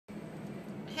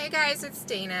Hey guys, it's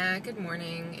Dana. Good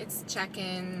morning. It's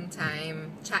check-in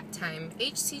time, chat time,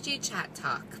 HCG Chat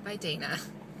Talk by Dana.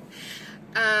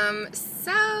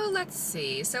 So let's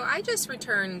see. So I just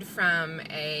returned from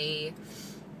a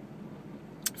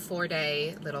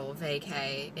 4-day little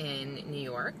vacay in New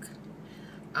York.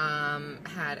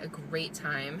 Had a great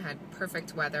time, had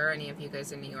perfect weather. Any of you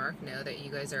guys in New York know that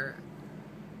you guys are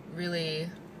really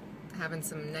having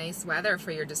some nice weather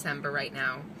for your December right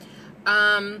now.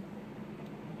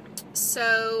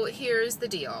 So here's the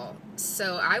deal.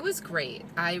 So I was great.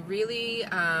 I really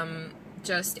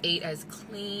just ate as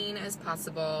clean as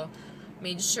possible,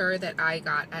 made sure that I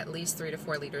got at least 3 to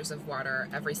 4 liters of water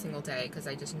every single day because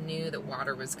I just knew that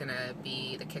water was going to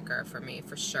be the kicker for me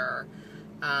for sure,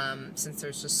 since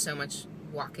there's just so much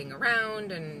walking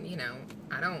around and, you know,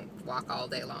 I don't walk all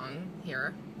day long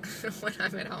here when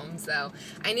I'm at home, so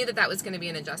I knew that that was going to be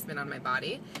an adjustment on my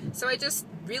body. So I just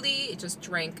really just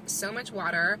drank so much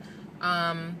water,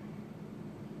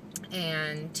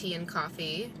 and tea and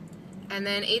coffee, and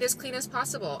then ate as clean as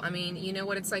possible. I mean, you know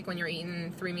what it's like when you're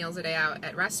eating 3 meals a day out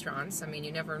at restaurants. I mean,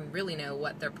 you never really know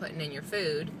what they're putting in your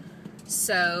food.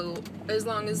 So as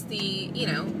long as the, you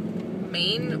know,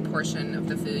 main portion of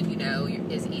the food, you know,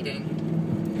 is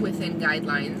eating within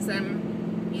guidelines,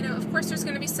 then, you know, of course there's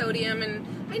going to be sodium, and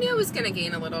I knew I was going to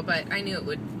gain a little, but I knew it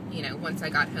would, you know, once I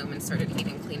got home and started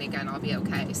eating clean again, I'll be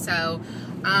okay. So,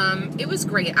 it was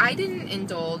great. I didn't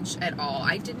indulge at all.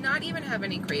 I did not even have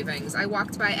any cravings. I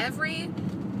walked by every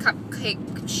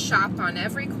cupcake shop on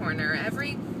every corner,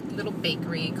 every little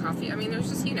bakery, coffee. I mean, there's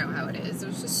just, you know how it is.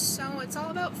 There's just so, it's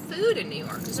all about food in New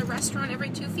York. There's a restaurant every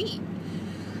 2 feet.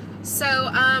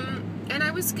 So, and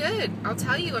I was good. I'll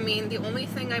tell you, I mean, the only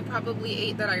thing I probably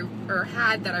ate that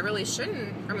had that I really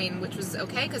shouldn't, I mean, which was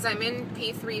okay because I'm in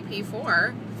P3,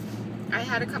 P4, I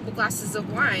had a couple glasses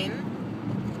of wine,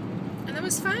 and that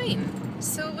was fine.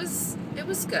 So it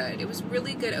was good. It was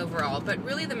really good overall. But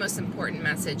really the most important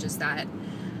message is that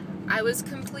I was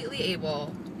completely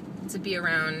able to be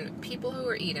around people who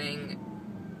were eating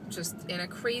just in a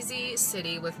crazy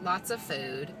city with lots of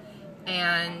food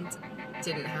and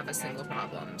didn't have a single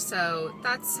problem. So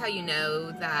that's how you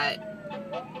know that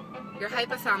your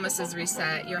hypothalamus is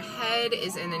reset, your head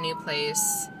is in a new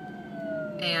place,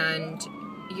 and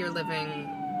you're living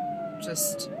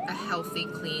just a healthy,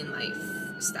 clean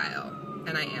lifestyle.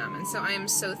 And I am. And so I am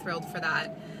so thrilled for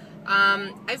that.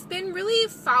 I've been really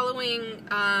following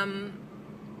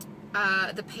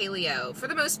the paleo, for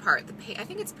the most part. I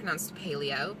think it's pronounced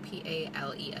paleo,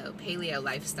 P-A-L-E-O, paleo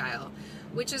lifestyle,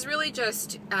 which is really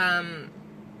just,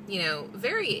 you know,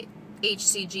 very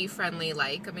HCG friendly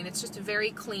like. I mean, it's just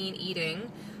very clean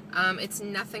eating. It's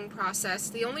nothing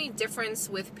processed. The only difference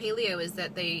with paleo is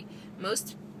that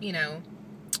most, you know,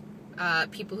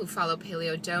 people who follow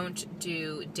paleo don't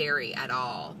do dairy at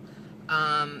all.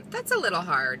 That's a little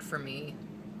hard for me.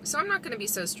 So I'm not going to be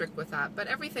so strict with that. But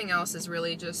everything else is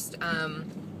really just,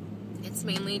 it's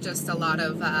mainly just a lot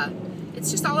of,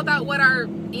 it's just all about what our,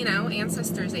 you know,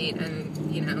 ancestors ate.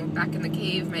 And, you know, back in the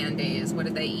caveman days, what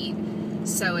did they eat?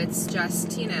 So it's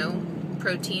just, you know,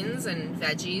 proteins and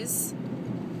veggies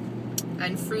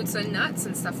and fruits and nuts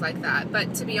and stuff like that.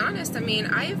 But to be honest, I mean,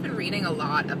 I have been reading a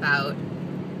lot about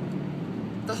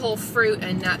the whole fruit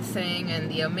and nut thing and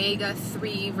the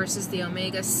omega-3 versus the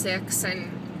omega-6,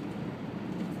 and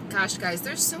gosh guys,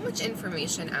 there's so much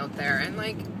information out there, and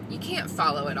like, you can't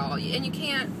follow it all, and you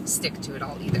can't stick to it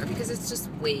all either, because it's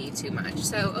just way too much.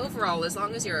 So overall, as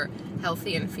long as you're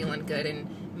healthy and feeling good and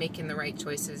making the right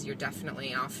choices, you're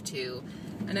definitely off to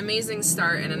an amazing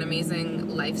start and an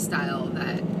amazing lifestyle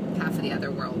that half of the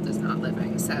other world is not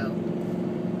living. So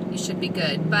you should be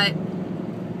good. But,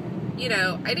 you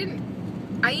know,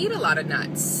 I eat a lot of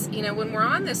nuts. You know, when we're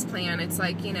on this plan, it's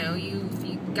like, you know, you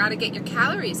got to get your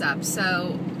calories up.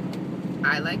 So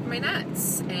I like my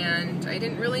nuts, and I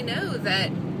didn't really know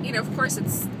that, you know, of course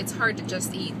it's hard to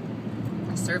just eat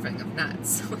a serving of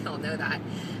nuts. We all know that.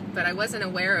 But I wasn't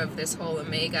aware of this whole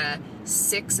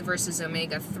omega-6 versus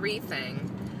omega-3 thing.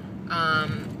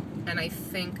 And I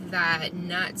think that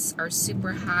nuts are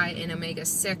super high in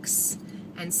omega-6,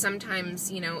 and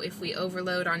sometimes, you know, if we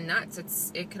overload on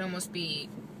nuts, it can almost be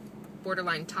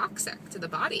borderline toxic to the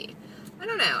body. I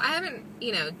don't know. I haven't,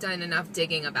 you know, done enough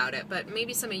digging about it, but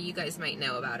maybe some of you guys might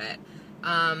know about it.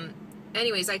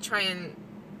 Anyways, I try and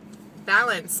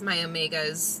balance my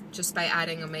omegas just by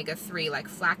adding omega-3, like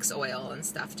flax oil and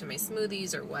stuff, to my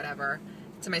smoothies or whatever,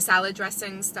 to my salad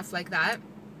dressings, stuff like that.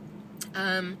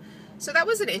 So that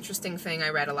was an interesting thing I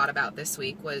read a lot about this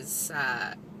week, was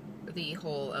the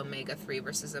whole omega-3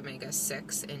 versus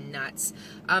omega-6 in nuts.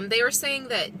 They were saying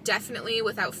that definitely,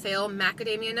 without fail,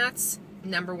 macadamia nuts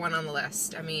 #1 on the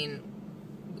list. I mean,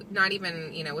 not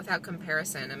even, you know, without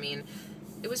comparison. I mean,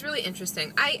 it was really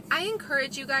interesting. I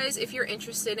encourage you guys, if you're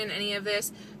interested in any of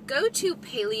this, go to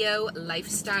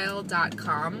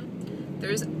paleolifestyle.com.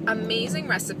 There's amazing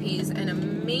recipes and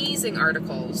amazing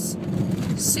articles.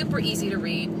 Super easy to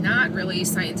read, not really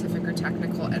scientific or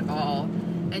technical at all,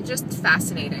 and just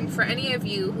fascinating. For any of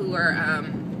you who are,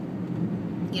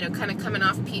 you know, kind of coming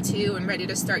off P2 and ready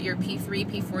to start your P3,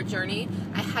 P4 journey,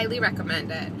 I highly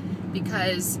recommend it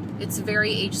because it's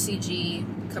very HCG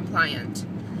compliant,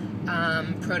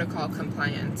 protocol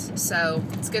compliant. So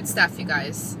it's good stuff, you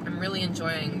guys. I'm really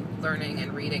enjoying learning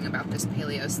and reading about this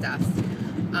paleo stuff.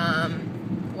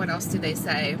 What else do they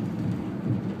say?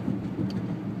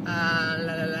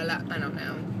 I don't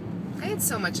know. I had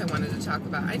so much I wanted to talk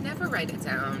about. I never write it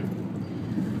down.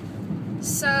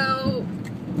 So,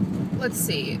 let's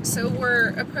see. So we're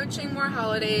approaching more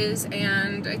holidays,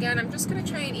 and again, I'm just going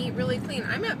to try and eat really clean.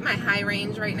 I'm at my high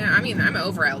range right now. I mean, I'm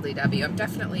over LDW. I'm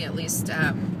definitely at least,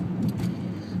 I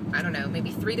don't know,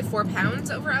 maybe 3 to 4 pounds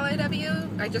over LAW.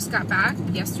 I just got back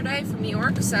yesterday from New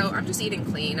York, so I'm just eating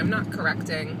clean. I'm not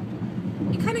correcting.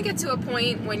 You kind of get to a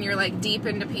point when you're like deep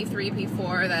into P3,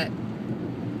 P4 that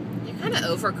you're kind of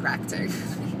overcorrecting.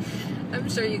 I'm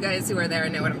sure you guys who are there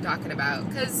know what I'm talking about,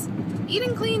 because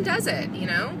eating clean does it, you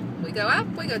know? We go up,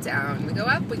 we go down. We go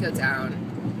up, we go down.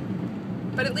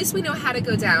 But at least we know how to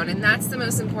go down, and that's the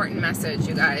most important message,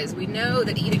 you guys. We know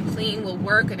that eating clean will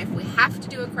work, and if we have to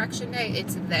do a correction day,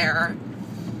 it's there.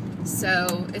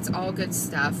 So it's all good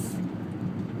stuff.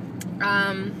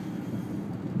 I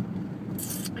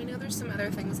know there's some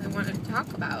other things I wanted to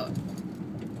talk about.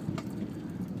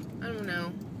 I don't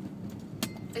know.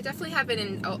 I definitely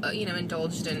haven't, you know,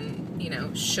 indulged in, you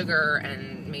know, sugar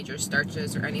and major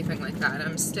starches or anything like that.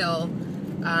 I'm still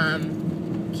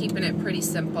keeping it pretty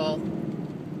simple.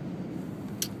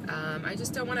 I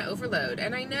just don't want to overload.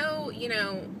 And I know, you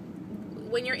know,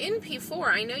 when you're in P4,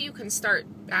 I know you can start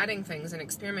adding things and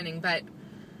experimenting, but,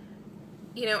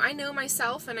 you know, I know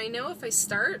myself, and I know if I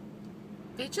start,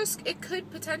 it could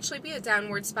potentially be a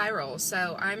downward spiral.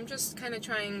 So I'm just kind of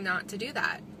trying not to do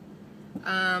that.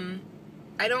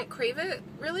 I don't crave it,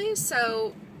 really,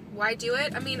 so why do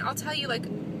it? I mean, I'll tell you, like,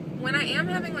 when I am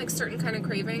having, like, certain kind of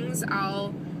cravings,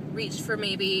 I'll reach for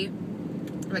maybe,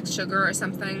 like, sugar or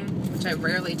something, which I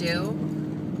rarely do.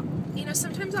 You know,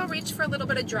 sometimes I'll reach for a little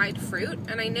bit of dried fruit,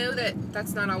 and I know that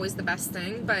that's not always the best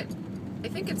thing, but I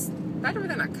think it's better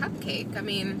than a cupcake. I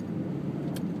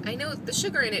mean, I know the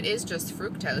sugar in it is just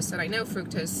fructose, and I know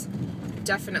fructose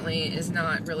definitely is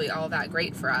not really all that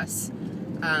great for us.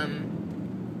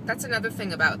 That's another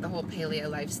thing about the whole paleo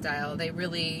lifestyle. They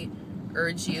really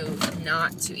urge you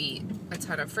not to eat a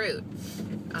ton of fruit.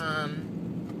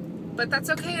 But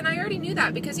that's okay, and I already knew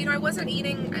that because, you know, I was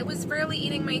rarely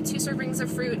eating my 2 servings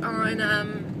of fruit on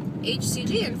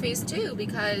HCG in phase 2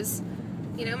 because,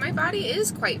 you know, my body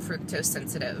is quite fructose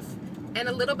sensitive. And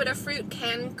a little bit of fruit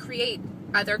can create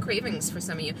other cravings for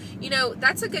some of you. You know,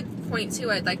 that's a good point,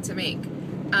 too, I'd like to make.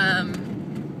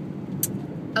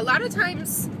 A lot of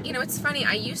times, you know, it's funny,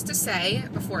 I used to say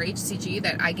before HCG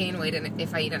that I gain weight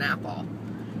if I eat an apple.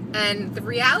 And the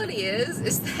reality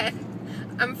is that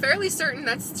I'm fairly certain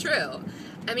that's true.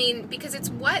 I mean, because it's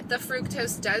what the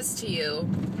fructose does to you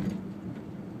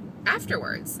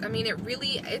afterwards. I mean,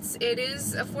 it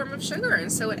is a form of sugar,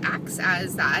 and so it acts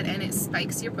as that, and it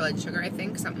spikes your blood sugar, I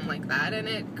think, something like that, and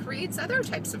it creates other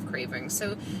types of cravings.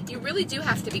 So you really do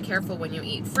have to be careful when you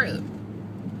eat fruit.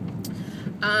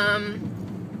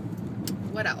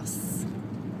 What else?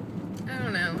 I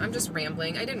don't know. I'm just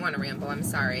rambling. I didn't want to ramble. I'm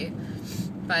sorry.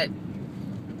 But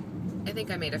I think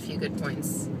I made a few good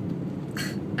points.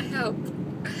 I hope.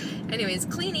 Anyways,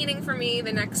 clean eating for me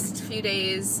the next few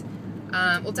days.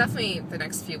 Well, definitely the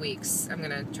next few weeks. I'm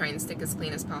going to try and stick as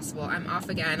clean as possible. I'm off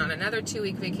again on another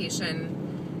 2-week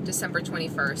vacation, December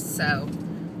 21st. So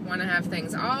want to have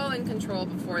things all in control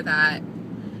before that.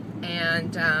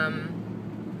 And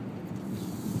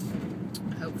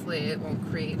hopefully it won't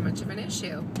create much of an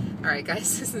issue. Alright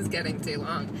guys, this is getting too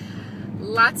long.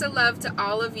 Lots of love to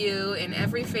all of you in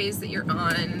every phase that you're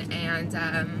on, and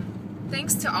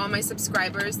thanks to all my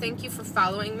subscribers. Thank you for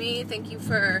following me. Thank you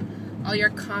for all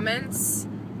your comments,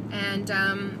 and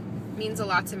means a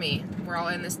lot to me. We're all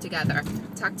in this together.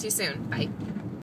 Talk to you soon. Bye.